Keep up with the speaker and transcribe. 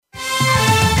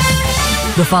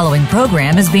The following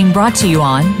program is being brought to you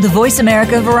on the Voice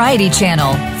America Variety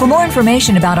Channel. For more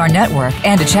information about our network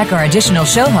and to check our additional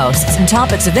show hosts and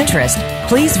topics of interest,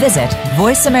 please visit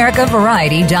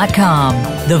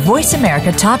voiceamericavariety.com. The Voice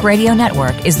America Talk Radio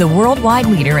Network is the worldwide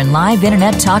leader in live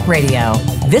Internet talk radio.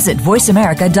 Visit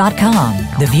voiceamerica.com.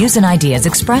 The views and ideas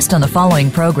expressed on the following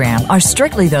program are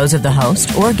strictly those of the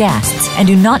host or guests and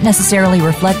do not necessarily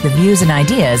reflect the views and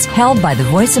ideas held by the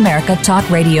Voice America Talk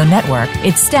Radio Network,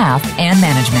 its staff, and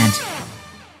management.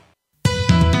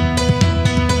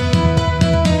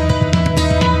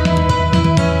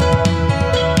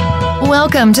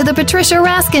 Welcome to the Patricia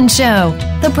Raskin Show,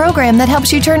 the program that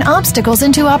helps you turn obstacles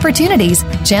into opportunities,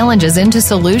 challenges into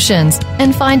solutions,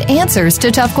 and find answers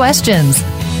to tough questions.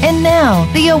 And now,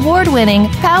 the award-winning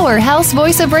powerhouse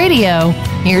voice of radio.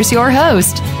 Here's your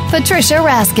host, Patricia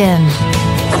Raskin.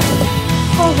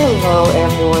 Oh, hello,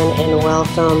 everyone, and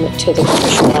welcome to the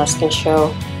Patricia Raskin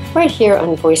Show, right here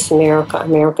on Voice America,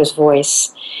 America's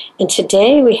Voice. And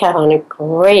today we have on a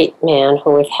great man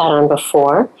who we've had on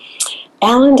before,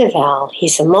 Alan DeValle.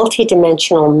 He's a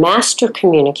multidimensional master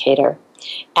communicator.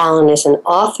 Alan is an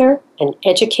author, an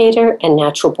educator, and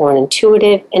natural-born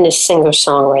intuitive, and a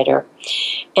singer-songwriter.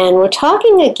 And we're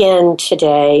talking again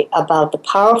today about the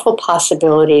powerful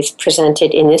possibilities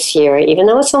presented in this year, even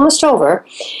though it's almost over,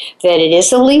 that it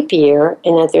is a leap year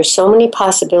and that there's so many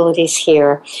possibilities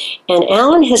here. And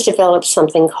Alan has developed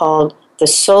something called the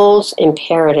Soul's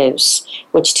Imperatives,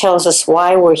 which tells us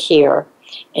why we're here.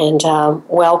 And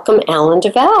welcome, Alan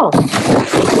DeValle.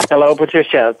 Hello,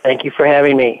 Patricia. Thank you for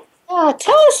having me.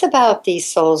 Tell us about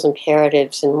these Soul's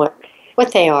Imperatives and what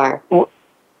they are.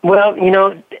 Well, you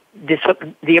know,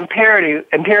 the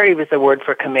imperative is the word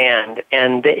for command,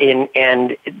 and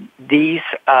these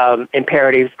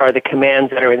imperatives are the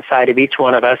commands that are inside of each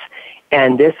one of us.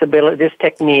 And this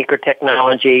technique or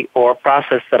technology or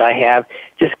process that I have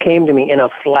just came to me in a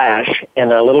flash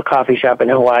in a little coffee shop in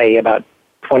Hawaii about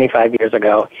 25 years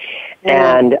ago.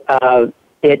 And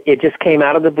it just came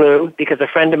out of the blue because a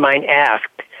friend of mine asked.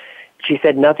 She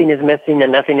said, nothing is missing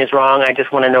and nothing is wrong. I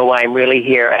just want to know why I'm really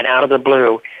here. And out of the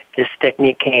blue, this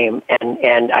technique came,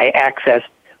 and I accessed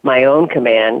my own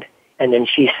command, and then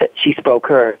she spoke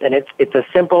hers. And it's a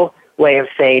simple way of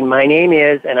saying, my name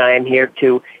is, and I am here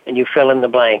to, and you fill in the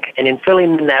blank. And in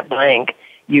filling in that blank,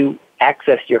 you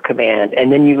access your command,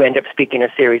 and then you end up speaking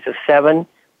a series of 7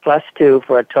 plus 2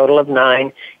 for a total of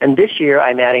 9. And this year,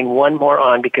 I'm adding one more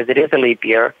on because it is a leap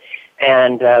year.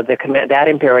 And that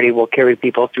imperative will carry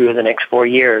people through the next 4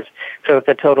 years. So it's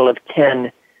a total of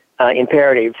 10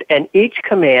 imperatives. And each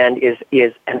command is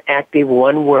an active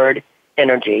one-word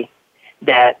energy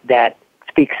that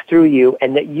speaks through you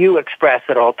and that you express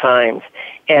at all times.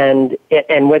 And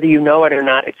whether you know it or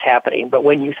not, it's happening. But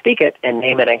when you speak it and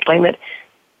name it and claim it,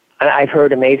 I've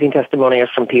heard amazing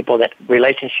testimonials from people that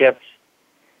relationships,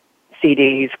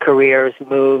 CDs, careers,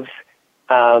 moves,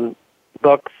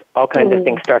 books, all kinds of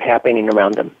things start happening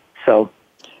around them. So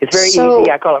it's very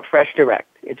easy. I call it fresh direct.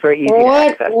 It's very easy to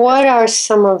access. What are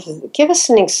give us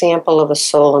an example of a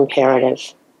soul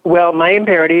imperative. Well, my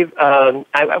imperative, I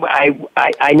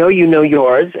know you know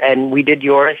yours, and we did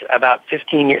yours about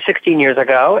 16 years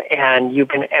ago, and you've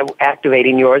been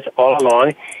activating yours all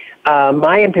along.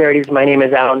 My imperative, my name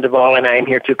is Alan DeValle, and I am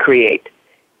here to create.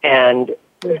 And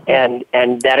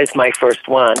that is my first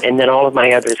one, and then all of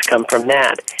my others come from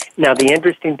that. Now, the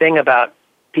interesting thing about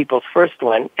people's first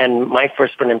one, and my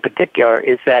first one in particular,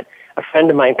 is that a friend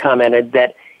of mine commented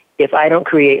that if I don't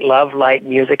create love, light,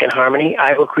 music, and harmony,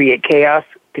 I will create chaos,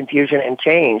 confusion, and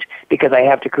change because I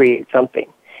have to create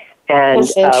something. And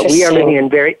we are living in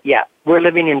very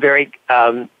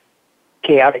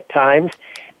chaotic times.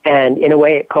 And in a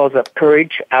way, it calls up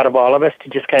courage out of all of us to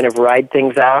just kind of ride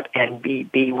things out and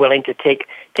be willing to take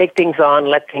things on,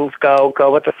 let things go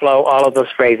with the flow, all of those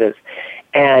phrases.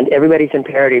 And everybody's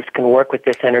imperatives can work with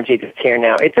this energy that's here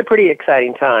now. It's a pretty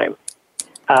exciting time.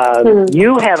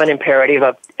 You have an imperative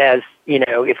of, as you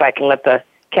know, if I can let the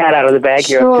cat out of the bag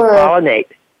here, to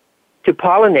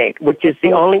pollinate, which is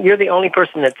you're the only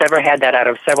person that's ever had that out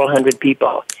of several hundred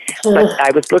people. But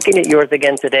I was looking at yours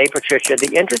again today, Patricia.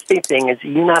 The interesting thing is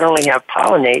you not only have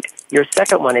pollinate, your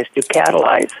second one is to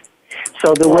catalyze.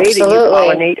 So the way that you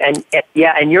pollinate, and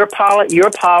your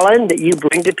pollen that you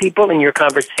bring to people in your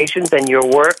conversations and your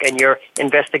work and your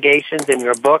investigations and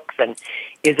your books and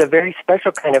is a very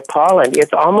special kind of pollen.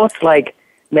 It's almost like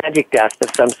magic dust of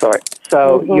some sort.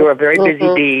 So you're a very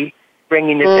busy bee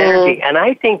bringing this energy. And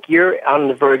I think you're on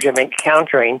the verge of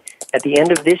encountering, at the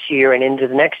end of this year and into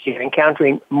the next year,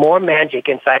 encountering more magic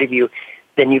inside of you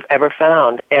than you've ever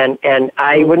found. And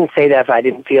I wouldn't say that if I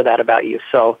didn't feel that about you.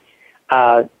 So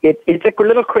It's a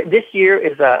little. This year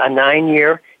is a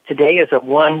 9-year. Today is a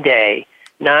 1 day.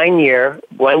 9-year,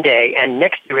 1 day, and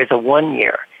next year is a 1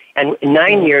 year. And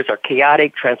 9 years are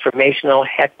chaotic, transformational,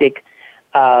 hectic,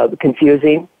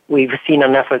 confusing. We've seen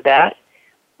enough of that.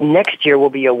 Next year will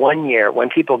be a 1 year when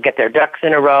people get their ducks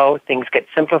in a row, things get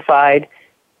simplified,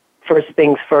 first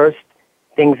things first,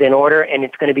 things in order, and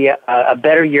it's going to be a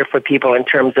better year for people in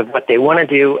terms of what they want to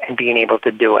do and being able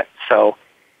to do it. So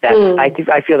I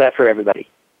feel that for everybody.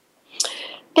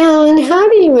 Alan, how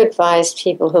do you advise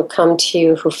people who come to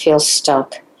you who feel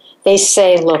stuck? They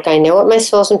say, look, I know what my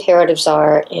soul's imperatives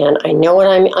are, and I know what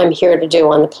I'm here to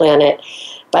do on the planet,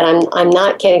 but I'm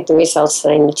not getting the results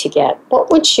that I need to get.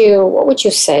 What would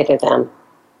you say to them?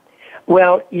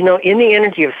 Well, in the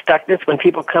energy of stuckness, when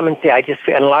people come and say, I just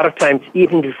feel, and a lot of times,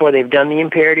 even before they've done the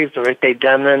imperatives or if they've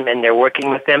done them and they're working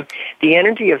with them, the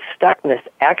energy of stuckness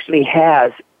actually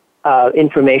has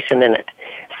information in it.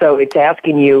 So it's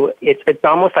asking you, it's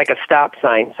almost like a stop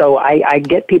sign. So I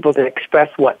get people to express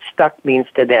what stuck means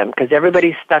to them, because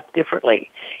everybody's stuck differently.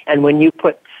 And when you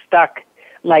put stuck,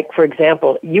 like, for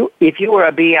example, if you were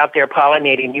a bee out there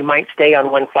pollinating, you might stay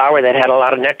on one flower that had a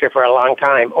lot of nectar for a long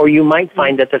time, or you might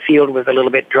find that the field was a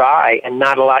little bit dry and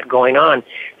not a lot going on.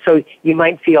 So you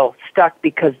might feel stuck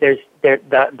because the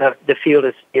field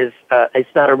is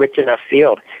it's not a rich enough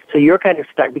field. So you're kind of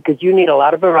stuck because you need a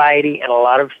lot of variety and a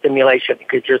lot of stimulation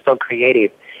because you're so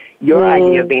creative. Your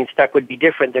idea of being stuck would be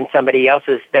different than somebody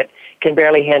else's that can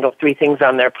barely handle 3 things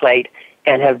on their plate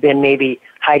and have been maybe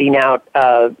hiding out,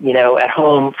 at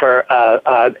home for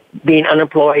being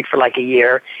unemployed for like a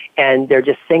year, and they're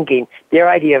just thinking. Their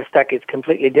idea of stuck is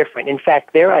completely different. In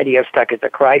fact, their idea of stuck is a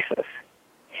crisis.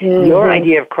 Mm-hmm. Your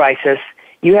idea of crisis,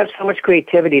 you have so much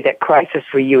creativity that crisis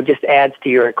for you just adds to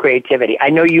your creativity. I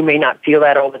know you may not feel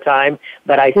that all the time,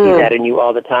 but I see that in you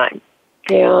all the time.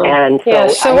 Yeah. And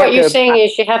so what you're saying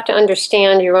is you have to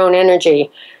understand your own energy.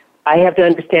 I have to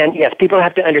understand, yes, people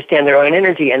have to understand their own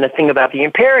energy. And the thing about the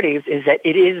imperatives is that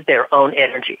it is their own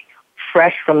energy,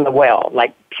 fresh from the well,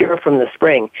 like pure from the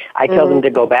spring. I tell them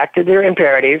to go back to their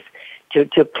imperatives,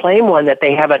 to claim one that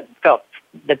they haven't felt,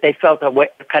 that they felt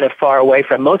kind of far away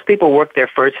from. Most people work their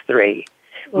first 3.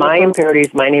 My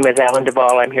imperatives, my name is Alan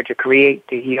DeValle. I'm here to create,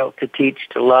 to heal, to teach,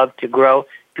 to love, to grow,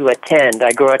 to attend.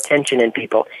 I grow attention in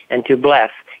people, and to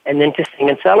bless, and then to sing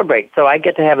and celebrate. So I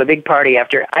get to have a big party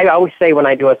after. I always say when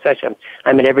I do a session,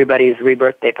 I'm at everybody's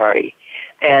rebirthday party.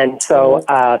 And so,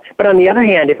 but on the other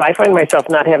hand, if I find myself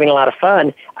not having a lot of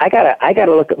fun, I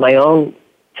gotta look at my own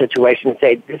situation and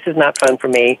say, this is not fun for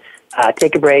me.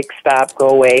 Take a break, stop, go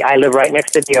away. I live right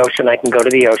next to the ocean. I can go to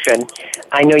the ocean.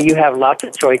 I know you have lots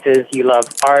of choices. You love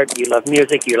art, you love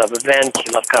music, you love events,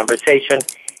 you love conversation.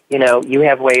 You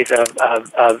have ways of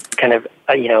kind of,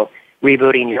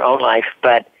 rebooting your own life.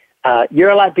 But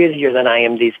you're a lot busier than I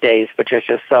am these days,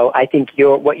 Patricia. So I think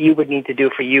what you would need to do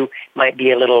for you might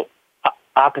be a little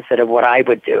opposite of what I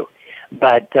would do.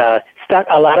 But stuck.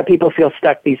 A lot of people feel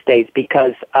stuck these days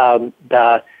because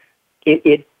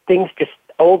things just,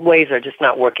 old ways are just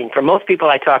not working. For most people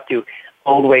I talk to,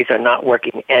 old ways are not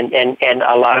working, and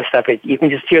a lot of stuff is, you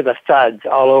can just hear the thuds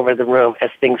all over the room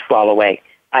as things fall away.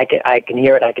 I can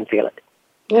hear it, I can feel it.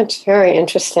 That's very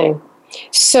interesting.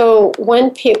 So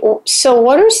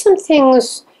what are some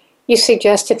things you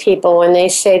suggest to people when they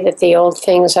say that the old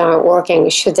things aren't working?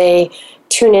 Should they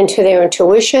tune into their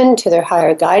intuition, to their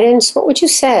higher guidance? What would you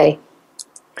say?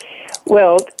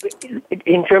 Well,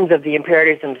 in terms of the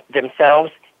imperatives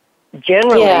themselves,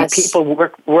 generally people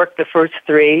work the first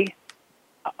 3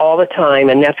 all the time,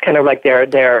 and that's kind of like their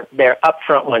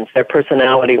upfront ones, their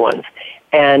personality ones.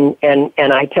 And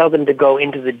I tell them to go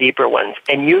into the deeper ones.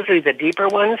 And usually the deeper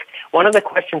ones, one of the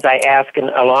questions I ask, and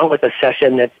along with a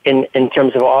session that's in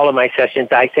terms of all of my sessions,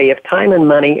 I say, if time and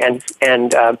money and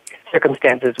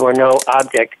circumstances were no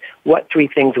object, what 3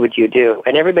 things would you do?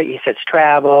 And everybody says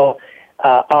travel,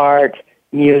 art,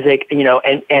 music,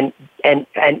 and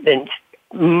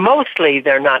mostly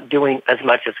they're not doing as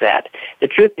much as that. The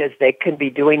truth is they could be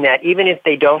doing that even if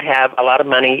they don't have a lot of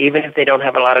money, even if they don't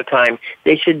have a lot of time.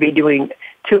 They should be doing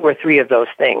 2 or 3 of those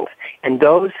things. And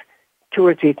those 2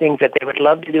 or 3 things that they would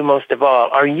love to do most of all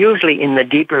are usually in the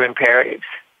deeper imperatives.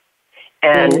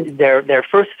 And their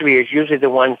first 3 is usually the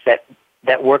ones that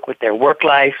work with their work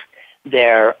life,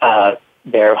 their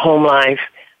home life,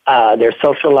 their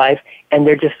social life, and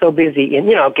they're just so busy in,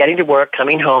 getting to work,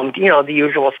 coming home, the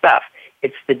usual stuff.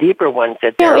 It's the deeper ones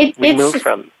that they're removed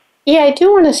from. Yeah, I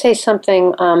do want to say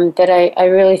something that I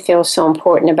really feel so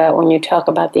important about when you talk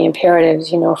about the imperatives.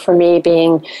 For me,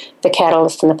 being the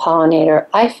catalyst and the pollinator,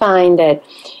 I find that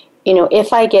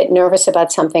if I get nervous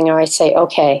about something or I say,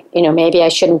 okay, maybe I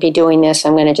shouldn't be doing this,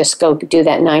 I'm going to just go do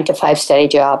that 9-to-5 steady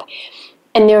job.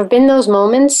 And there have been those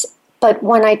moments, but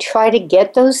when I try to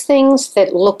get those things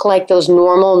that look like those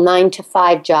normal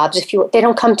 9-to-5 jobs, they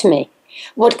don't come to me.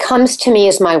 What comes to me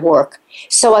is my work.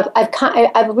 So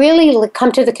I've really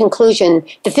come to the conclusion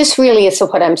that this really is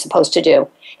what I'm supposed to do.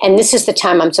 And this is the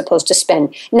time I'm supposed to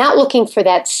spend. Not looking for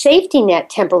that safety net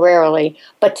temporarily,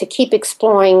 but to keep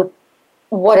exploring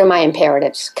what are my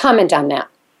imperatives. Comment on that.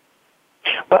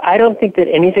 Well, I don't think that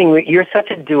you're such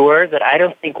a doer that I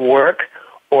don't think work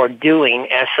or doing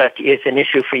as such is an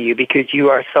issue for you because you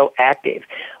are so active.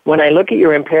 When I look at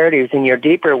your imperatives, and your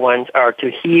deeper ones are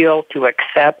to heal, to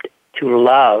accept, to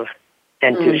love,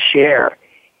 and to share.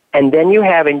 And then you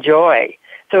have enjoy.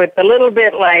 So it's a little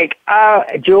bit like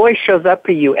joy shows up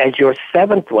for you as your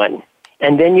 7th one.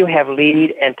 And then you have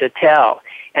lead and to tell.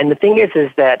 And the thing is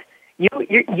that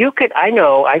you could, I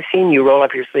know, I've seen you roll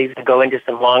up your sleeves and go into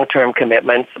some long-term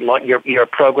commitments, your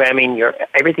programming,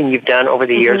 everything you've done over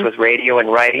the years with radio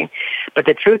and writing. But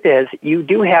the truth is, you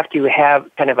do have to have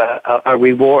kind of a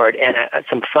reward and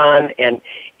some fun and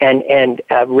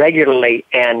regularly.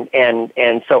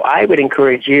 And so I would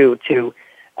encourage you to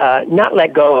not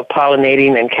let go of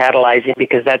pollinating and catalyzing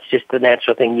because that's just the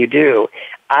natural thing you do.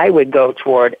 I would go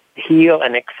toward heal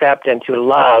and accept and to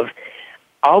love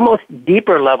almost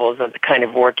deeper levels of the kind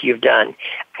of work you've done.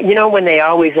 When they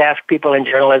always ask people in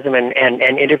journalism and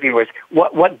interviewers,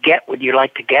 what get would you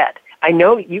like to get? I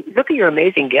know you look at your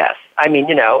amazing guests. I mean,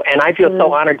 and I feel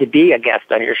so honored to be a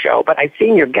guest on your show, but I've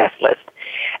seen your guest list.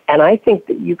 And I think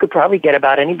that you could probably get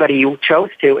about anybody you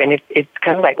chose to, and it's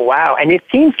kind of like, wow. And it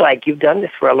seems like you've done this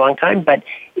for a long time, but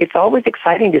it's always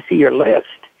exciting to see your list.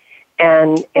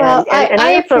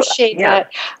 I appreciate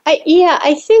that.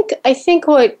 I think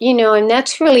what, and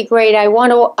that's really great.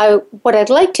 What I'd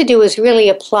like to do is really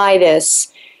apply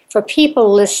this for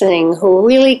people listening who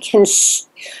really can,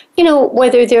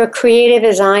 whether they're creative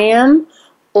as I am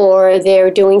or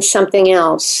they're doing something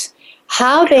else,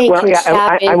 how they can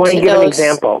tap into those. I want to give an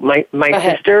example. My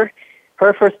sister,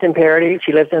 her first imperative,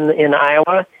 she lives in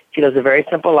Iowa. She lives a very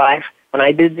simple life. When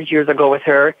I did this years ago with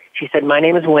her, she said, my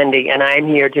name is Wendy, and I'm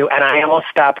here to, and I almost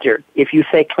stopped her. If you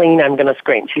say clean, I'm going to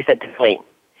scream. She said to clean.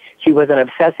 She was an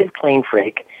obsessive clean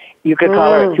freak. You could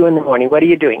call her at 2 a.m. What are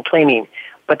you doing? Cleaning.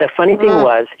 But the funny thing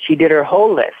was, she did her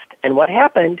whole list. And what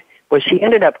happened was she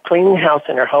ended up cleaning the house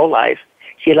in her whole life.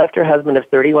 She left her husband of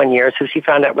 31 years, who she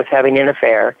found out was having an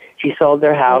affair. She sold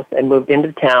their house and moved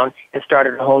into town and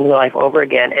started her whole new life over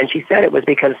again. And she said it was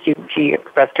because she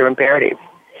expressed her imperatives.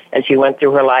 And she went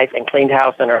through her life and cleaned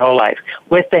house in her whole life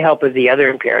with the help of the other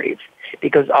imperatives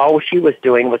because all she was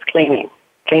doing was cleaning,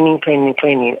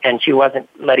 and she wasn't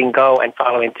letting go and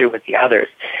following through with the others.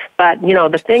 But,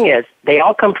 the thing is, they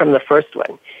all come from the first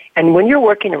one. And when you're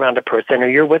working around a person or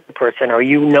you're with a person or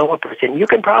you know a person, you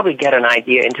can probably get an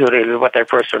idea intuitively what their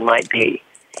first one might be.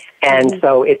 And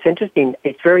so it's interesting.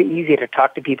 It's very easy to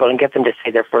talk to people and get them to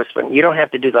say their first one. You don't have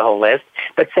to do the whole list,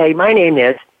 but say, my name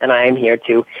is, and I am here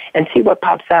to, and see what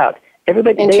pops out.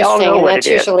 Everybody, they all know what it is.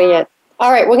 That's usually it.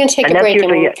 All right, we're going to take a break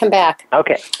and we'll come back.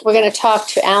 Okay. We're going to talk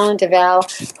to Alan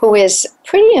DeValle, who is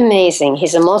pretty amazing.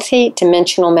 He's a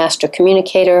multi-dimensional master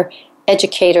communicator,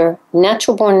 educator,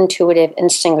 natural-born intuitive,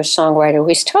 and singer-songwriter.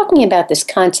 He's talking about this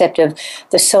concept of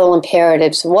the soul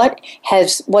imperatives. What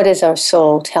is our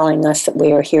soul telling us that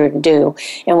we are here to do?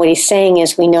 And what he's saying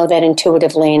is we know that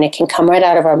intuitively, and it can come right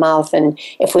out of our mouth, and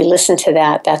if we listen to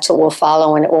that, that's what we'll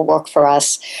follow, and it will work for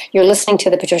us. You're listening to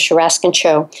The Patricia Raskin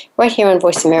Show right here on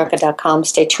VoiceAmerica.com.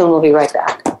 Stay tuned. We'll be right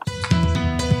back.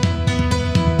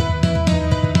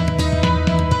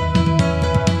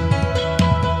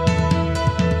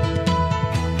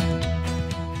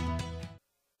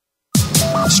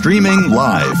 Streaming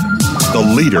live, the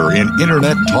leader in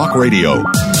Internet talk radio,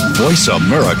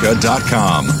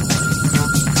 VoiceAmerica.com.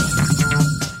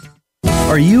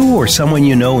 Are you or someone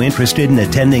you know interested in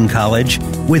attending college?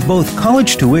 With both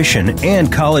college tuition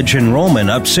and college enrollment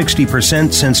up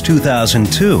 60% since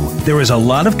 2002, there is a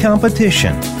lot of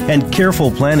competition, and careful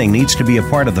planning needs to be a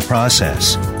part of the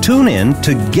process. Tune in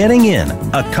to Getting In,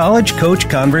 a college coach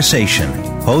conversation,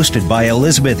 hosted by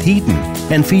Elizabeth Heaton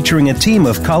and featuring a team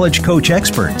of college coach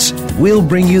experts. We'll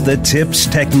bring you the tips,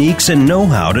 techniques, and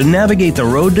know-how to navigate the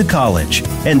road to college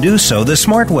and do so the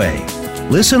smart way.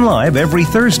 Listen live every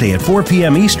Thursday at 4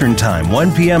 p.m. Eastern Time,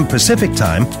 1 p.m. Pacific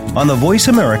Time on the Voice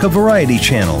America Variety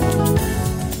Channel.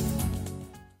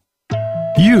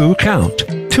 You count.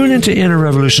 Tune into Inner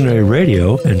Revolutionary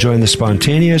Radio and join the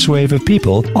spontaneous wave of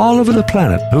people all over the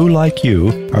planet who, like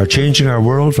you, are changing our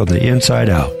world from the inside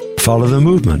out. Follow the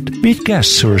movement. Meet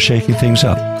guests who are shaking things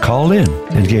up. Call in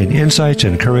and gain insights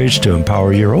and courage to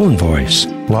empower your own voice.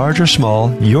 Large or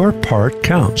small, your part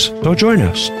counts. So join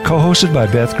us. Co-hosted by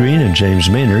Beth Green and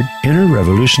James Maynard, Inner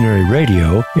Revolutionary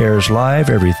Radio airs live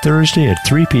every Thursday at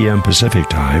 3 p.m. Pacific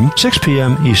Time, 6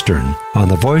 p.m. Eastern on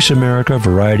the Voice America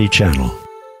Variety Channel.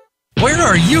 Where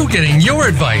are you getting your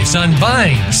advice on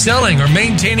buying, selling, or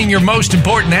maintaining your most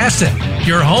important asset,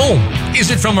 your home?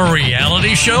 Is it from a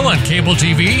reality show on cable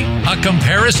TV, a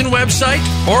comparison website,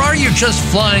 or are you just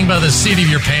flying by the seat of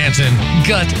your pants and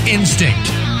gut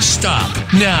instinct? Stop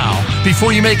now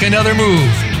before you make another move.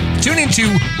 Tune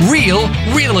into Real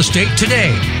Estate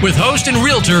Today with host and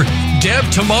realtor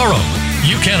Deb Tomorrow.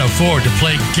 You can't afford to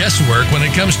play guesswork when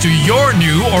it comes to your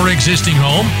new or existing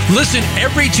home. Listen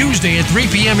every Tuesday at 3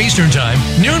 p.m. Eastern Time,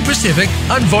 noon Pacific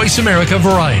on Voice America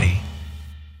Variety.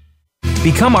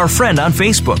 Become our friend on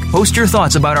Facebook. Post your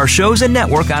thoughts about our shows and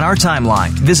network on our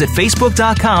timeline. Visit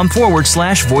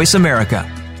Facebook.com/Voice America.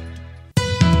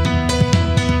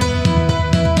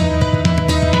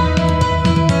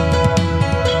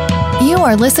 You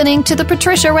are listening to The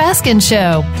Patricia Raskin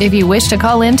Show. If you wish to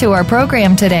call into our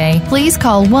program today, please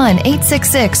call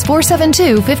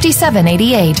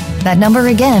 1-866-472-5788. That number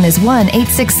again is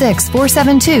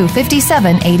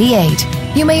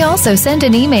 1-866-472-5788. You may also send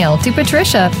an email to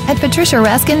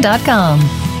patricia@patriciaraskin.com.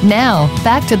 Now,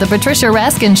 back to The Patricia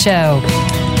Raskin Show.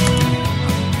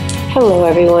 Hello,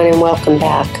 everyone, and welcome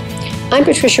back. I'm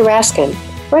Patricia Raskin,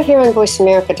 right here on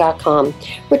VoiceAmerica.com.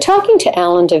 We're talking to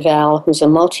Alan DeValle, who's a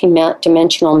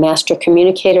multi-dimensional master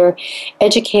communicator,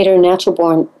 educator,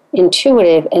 natural-born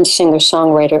intuitive, and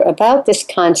singer-songwriter, about this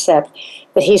concept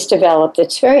that he's developed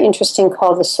that's very interesting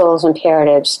called the Soul's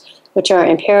Imperatives, which are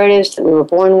imperatives that we were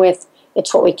born with.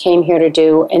 It's what we came here to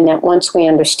do, and that once we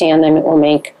understand them, it will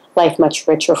make life much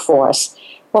richer for us.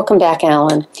 Welcome back,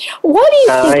 Alan. What do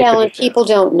you think, Alan, people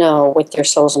don't know what their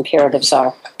soul's imperatives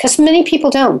are? Because many people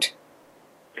don't.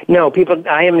 No,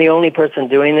 I am the only person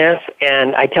doing this,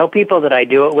 and I tell people that I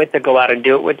do it with, to go out and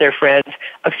do it with their friends.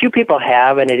 A few people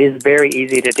have, and it is very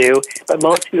easy to do, but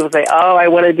most people say, I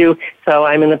want to do, so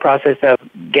I'm in the process of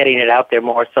getting it out there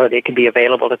more so that it can be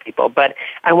available to people. But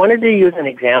I wanted to use an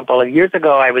example. Years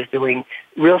ago, I was doing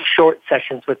real short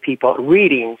sessions with people,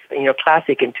 readings,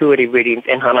 classic intuitive readings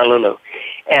in Honolulu.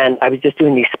 And I was just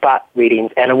doing these spot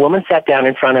readings, and a woman sat down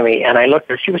in front of me, and I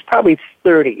looked at her. She was probably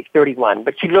 30, 31,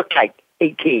 but she looked like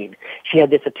 18. She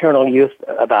had this eternal youth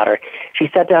about her. She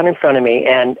sat down in front of me,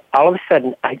 and all of a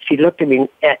sudden, she looked at me,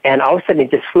 and all of a sudden,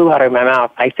 it just flew out of my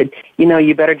mouth. I said,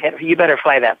 you better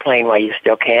fly that plane while you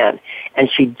still can. And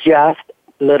she just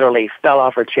literally fell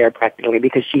off her chair practically,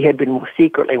 because she had been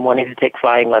secretly wanting to take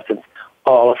flying lessons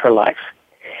all of her life.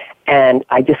 And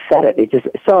I just said it.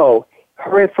 So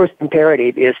her first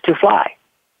imperative is to fly.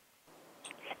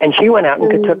 And she went out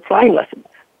and took flying lessons.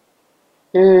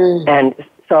 And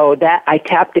so that I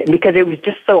tapped it because it was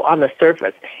just so on the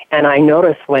surface. And I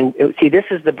noticed this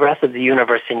is the breath of the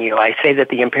universe in you. I say that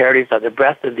the imperatives are the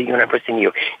breath of the universe in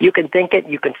you. You can think it,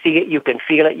 you can see it, you can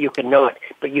feel it, you can know it,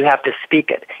 but you have to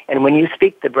speak it. And when you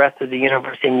speak the breath of the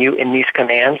universe in you in these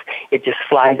commands, it just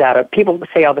flies out of. People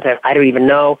say all the time, I don't even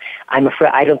know, I'm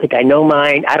afraid, I don't think I know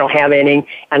mine, I don't have any,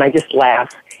 and I just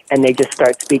laugh, and they just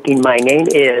start speaking, my name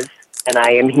is, and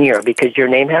I am here, because your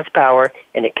name has power,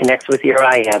 and it connects with your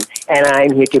I am, and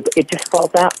I'm here too. It just falls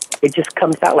out. It just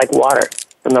comes out like water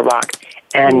from the rock.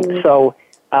 And so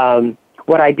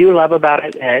what I do love about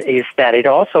it is that it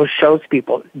also shows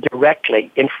people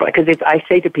directly in front, because I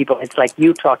say to people, it's like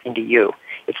you talking to you.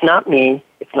 It's not me.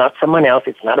 It's not someone else.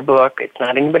 It's not a book. It's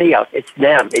not anybody else. It's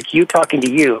them. It's you talking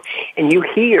to you. And you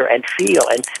hear and feel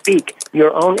and speak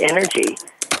your own energy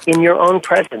in your own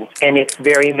presence, and it's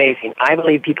very amazing. I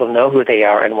believe people know who they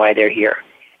are and why they're here,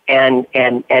 and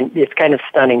it's kind of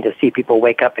stunning to see people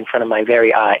wake up in front of my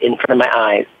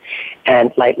eyes,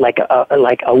 and like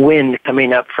a wind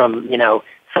coming up from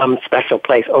some special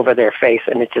place over their face,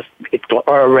 and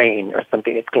or a rain or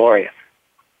something. It's glorious.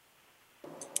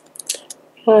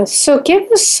 So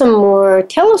give us some more.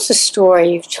 Tell us a story.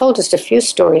 You've told us a few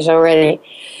stories already,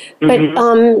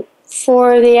 but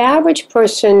for the average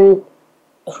person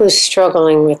who's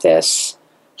struggling with this,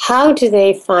 how do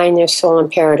they find their soul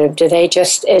imperative? Do they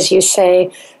just, as you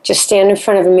say, just stand in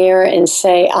front of a mirror and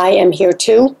say, I am here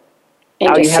too?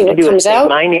 And just see what comes out?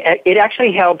 It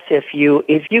actually helps if you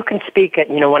can speak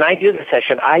it. When I do the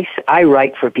session, I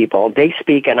write for people. They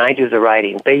speak and I do the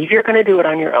writing. But if you're going to do it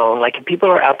on your own, like if people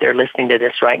are out there listening to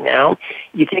this right now,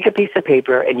 you take a piece of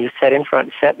paper and you set it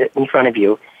in front of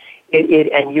you.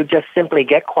 And you just simply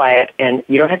get quiet, and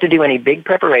you don't have to do any big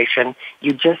preparation.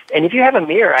 And if you have a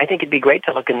mirror, I think it'd be great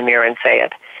to look in the mirror and say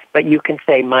it. but you can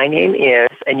say, my name is,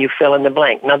 and you fill in the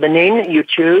blank. Now, the name that you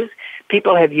choose,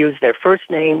 people have used their first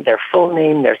name, their full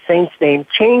name, their saint's name,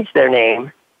 changed their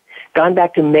name, gone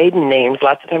back to maiden names.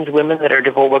 Lots of times women that are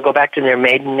divorced will go back to their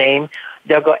maiden name.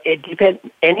 They'll go, it depends,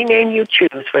 any name you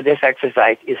choose for this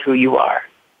exercise is who you are.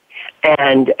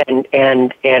 And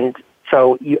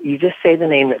so you just say the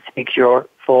name that speaks your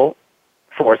full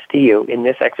force to you in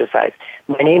this exercise.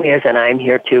 My name is, and I'm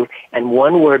here to, and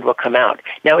one word will come out.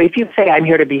 Now, if you say, I'm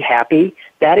here to be happy,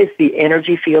 that is the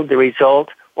energy field, the result,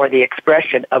 or the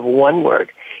expression of one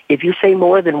word. If you say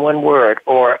more than one word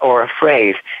or a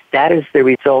phrase, that is the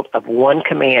result of one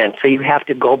command. So you have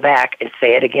to go back and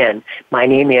say it again. My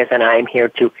name is, and I am here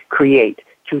to create,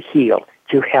 to heal,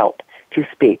 to help, to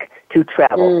speak, to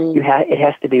travel. It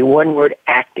has to be one word,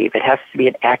 active. It has to be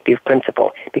an active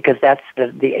principle, because that's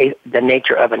the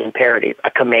nature of an imperative,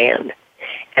 a command.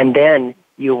 And then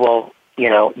you will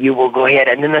go ahead,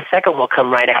 and then the second will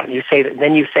come right out.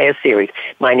 Then you say a series.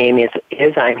 My name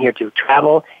is I'm here to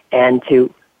travel and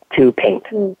to paint.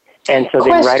 And so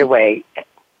then right away,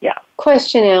 yeah.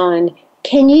 Question, Alan.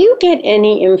 Can you get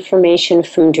any information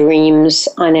from dreams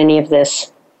on any of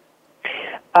this?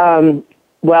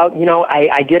 Well,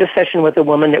 I did a session with a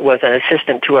woman that was an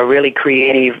assistant to a really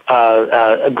creative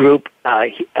group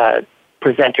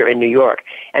presenter in New York,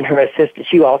 and her assistant,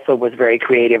 she also was very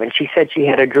creative, and she said she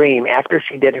had a dream after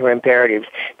she did her imperatives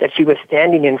that she was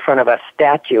standing in front of a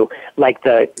statue like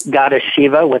the goddess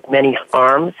Shiva with many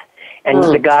arms, and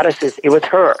the goddess it was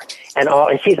her, and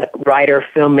she's a writer,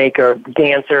 filmmaker,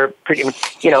 dancer, pretty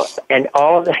much, and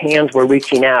all of the hands were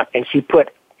reaching out, and she put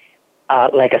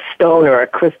like a stone or a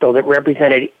crystal that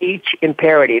represented each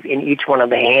imperative in each one of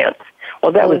the hands.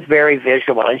 Well, that was very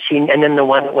visual, and then the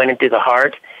one that went into the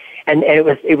heart, and it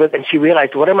was, and she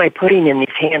realized, what am I putting in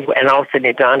these hands? And all of a sudden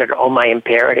it dawned on her, all my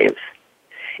imperatives,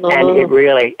 and it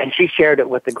really, and she shared it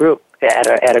with the group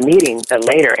at a meeting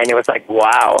later, and it was like,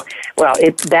 wow. Well,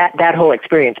 that whole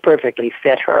experience perfectly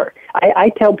fit her. I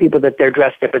tell people that they're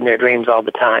dressed up in their dreams all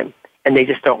the time, and they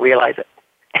just don't realize it.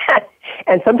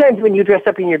 And sometimes when you dress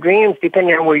up in your dreams,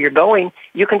 depending on where you're going,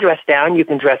 you can dress down, you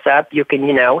can dress up, you can,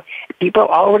 people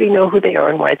already know who they are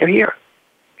and why they're here.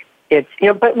 It's,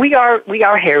 but we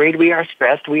are harried, we are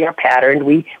stressed, we are patterned,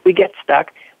 we get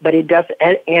stuck, but it does,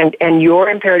 and your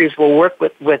imperatives will work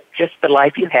with just the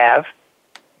life you have.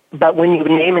 But when you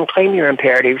name and claim your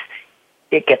imperatives,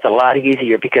 it gets a lot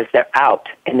easier because they're out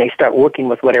and they start working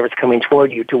with whatever's coming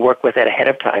toward you to work with it ahead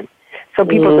of time. So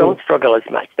people don't struggle as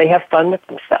much. They have fun with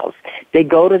themselves. They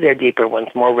go to their deeper ones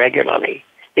more regularly.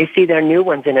 They see their new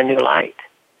ones in a new light.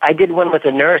 I did one with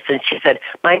a nurse, and she said,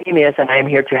 my name is, and I'm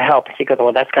here to help. She goes,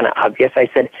 well, that's kind of obvious. I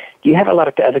said, do you have a lot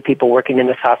of other people working in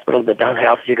this hospital that don't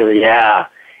help? She goes, yeah.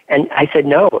 And I said,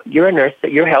 no, you're a nurse,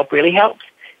 that your help really helps.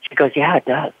 She goes, yeah, it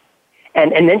does.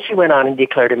 And then she went on and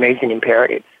declared amazing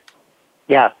imperatives.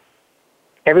 Yeah.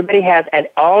 Everybody has, and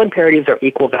all imperatives are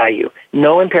equal value.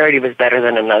 No imperative is better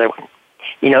than another one.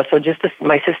 So just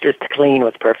my sister's to clean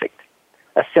was perfect.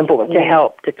 A simple one, to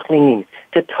help, to clean,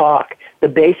 to talk. The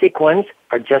basic ones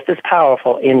are just as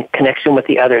powerful in connection with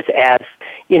the others as,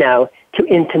 to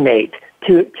intimate,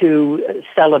 to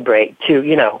celebrate,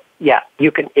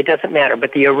 you can, it doesn't matter,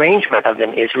 but the arrangement of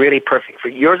them is really perfect for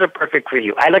you. Yours are perfect for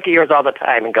you. I look at yours all the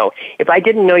time and go, if I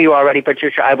didn't know you already,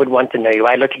 Patricia, I would want to know you.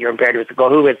 I look at your imperatives and go,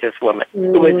 who is this woman?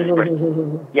 Who is this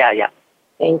person? Yeah.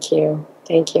 Thank you.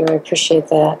 I appreciate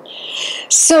that.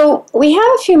 So we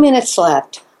have a few minutes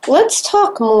left. Let's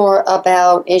talk more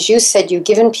about, as you said, you've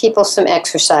given people some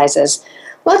exercises.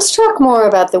 Let's talk more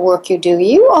about the work you do.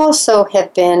 You also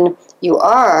you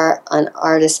are an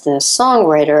artist and a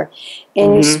songwriter,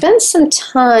 and you spent some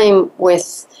time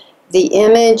with the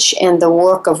image and the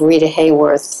work of Rita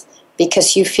Hayworth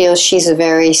because you feel she's a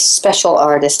very special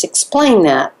artist. Explain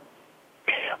that.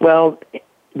 Well,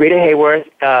 Rita Hayworth,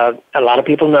 a lot of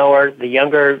people know her. The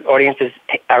younger audiences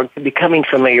are becoming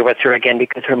familiar with her again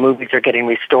because her movies are getting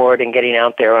restored and getting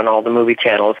out there on all the movie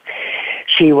channels.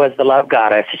 She was the love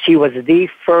goddess. She was the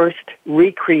first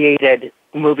recreated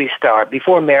movie star.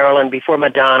 Before Marilyn, before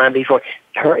Madonna, before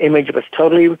her image was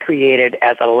totally recreated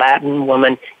as a Latin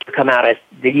woman to come out as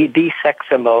the sex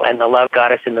symbol and the love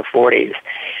goddess in the 40s.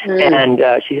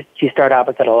 And she started out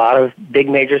with a lot of big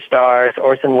major stars,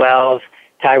 Orson Welles,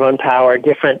 Tyrone Power,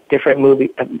 different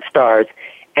movie stars.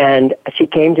 And she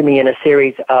came to me in a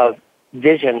series of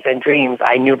visions and dreams.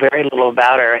 I knew very little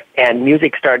about her, and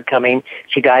music started coming.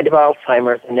 She died of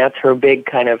Alzheimer's, and that's her big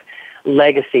kind of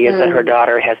legacy is that her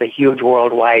daughter has a huge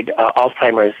worldwide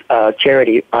Alzheimer's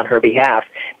charity on her behalf.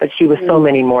 But she was so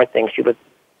many more things. She was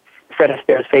Fred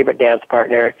Astaire's favorite dance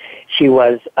partner. She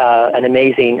was an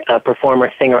amazing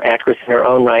performer, singer, actress in her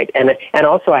own right. And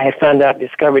also I had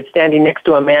discovered standing next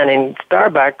to a man in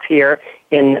Starbucks here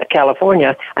in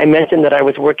California, I mentioned that I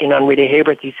was working on Rita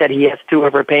Hayworth. He said he has 2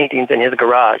 of her paintings in his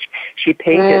garage. She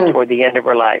painted toward the end of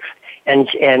her life. And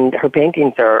her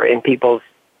paintings are in people's,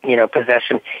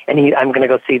 possession. And I'm going to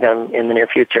go see them in the near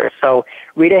future. So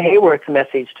Rita Hayworth's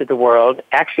message to the world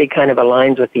actually kind of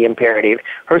aligns with the imperative.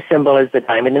 Her symbol is the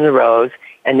diamond and the rose.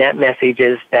 And that message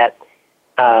is that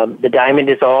the diamond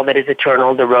is all that is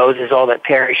eternal, the rose is all that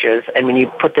perishes, and when you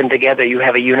put them together, you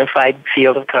have a unified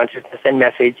field of consciousness and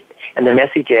message, and the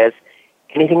message is,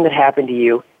 anything that happened to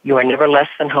you, you are never less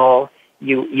than whole,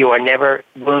 you are never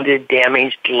wounded,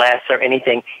 damaged, less, or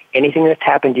anything. Anything that's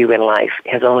happened to you in life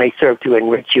has only served to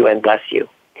enrich you and bless you.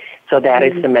 So that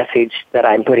is the message that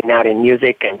I'm putting out in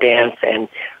music and dance, and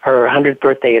her 100th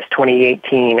birthday is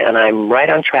 2018, and I'm right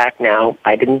on track now.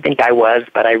 I didn't think I was,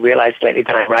 but I realized lately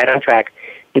that I'm right on track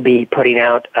to be putting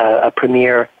out a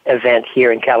premiere event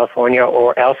here in California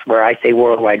or elsewhere, I say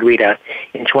worldwide, Rita,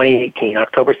 in 2018.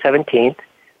 October 17th,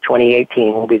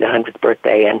 2018 will be the 100th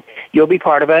birthday, and you'll be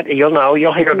part of it. You'll know,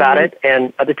 you'll hear about it,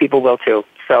 and other people will too.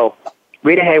 So,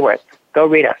 Rita Hayworth, go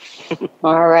Rita.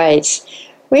 All right.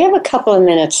 We have a couple of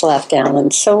minutes left,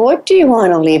 Alan. So what do you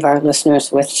want to leave our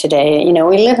listeners with today?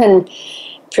 We live in,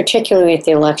 particularly with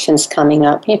the elections coming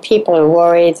up, people are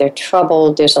worried, they're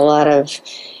troubled, there's a lot of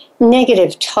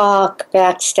negative talk,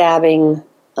 backstabbing.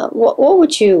 What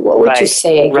would you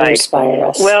say to inspire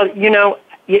us? Well,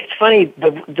 it's funny,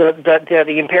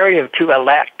 the imperative to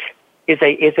elect is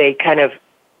a kind of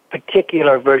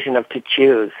particular version of to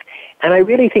choose. And I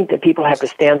really think that people have to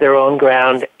stand their own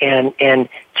ground and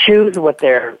choose what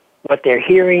they're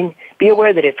hearing. Be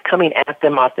aware that it's coming at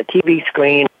them off the TV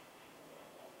screen.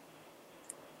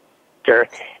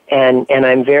 And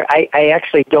I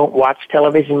actually don't watch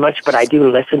television much, but I do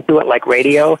listen to it like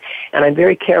radio. And I'm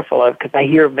very careful because I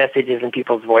hear messages in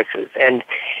people's voices. And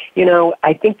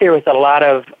I think there is a lot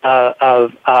of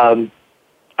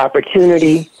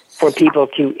opportunity for people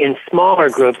to, in smaller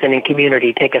groups and in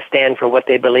community, take a stand for what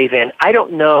they believe in. I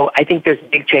don't know. I think there's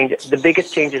big changes. The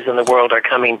biggest changes in the world are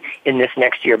coming in this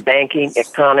next year. Banking,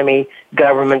 economy,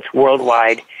 governments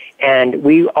worldwide. And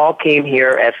we all came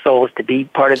here as souls to be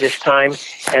part of this time.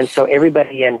 And so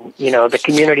everybody in, the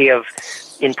community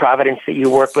in Providence that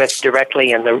you work with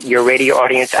directly and your radio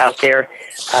audience out there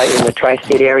in the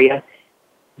tri-state area,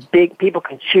 big people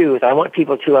can choose. I want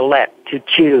people to elect, to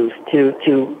choose, to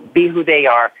be who they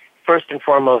are, first and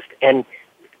foremost, and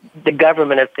the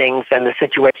government of things and the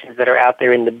situations that are out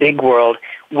there in the big world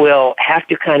will have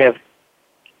to kind of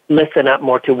listen up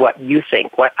more to what you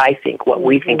think, what I think, what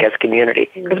we think as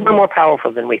community, because we're more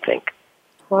powerful than we think.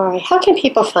 All right. How can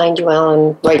people find you,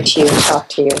 Alan, write to you, talk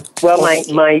to you? Well,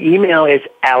 my email is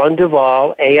Alan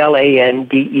DeValle,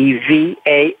 AlanDevalle,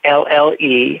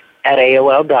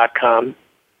 @AOL.com.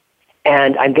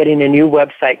 And I'm getting a new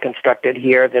website constructed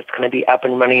here that's going to be up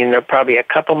and running in probably a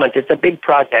couple months. It's a big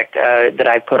project that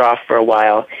I put off for a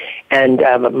while. And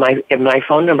my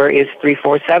phone number is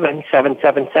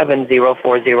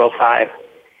 347-777-0405.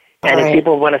 And if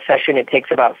people want a session, it takes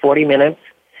about 40 minutes.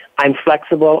 I'm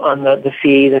flexible on the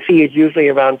fee. The fee is usually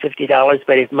around $50,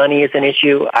 but if money is an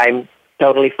issue, I'm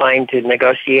totally fine to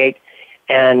negotiate.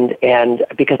 And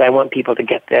because I want people to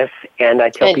get this, and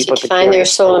I tell people to find their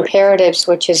soul imperatives,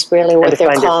 which is really what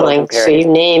they're calling. So you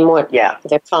name what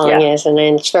their calling is, and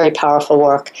then it's very powerful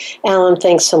work. Alan,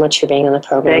 thanks so much for being on the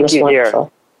program. Thank you, wonderful.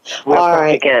 Dear. We'll talk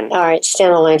again. All right, stay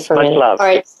on the line for a minute. Love. All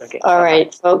right, okay. All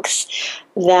right, folks.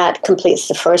 That completes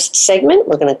the first segment.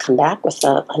 We're going to come back with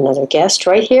another guest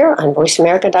right here on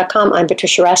VoiceAmerica.com. I'm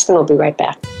Patricia Raskin. We'll be right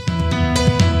back.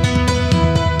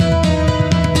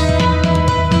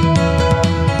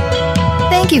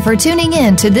 Thank you for tuning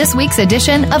in to this week's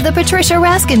edition of The Patricia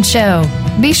Raskin Show.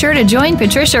 Be sure to join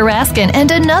Patricia Raskin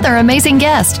and another amazing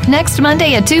guest next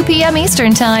Monday at 2 p.m.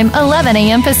 Eastern Time, 11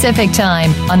 a.m. Pacific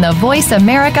Time on the Voice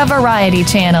America Variety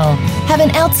Channel. Have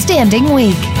an outstanding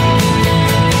week.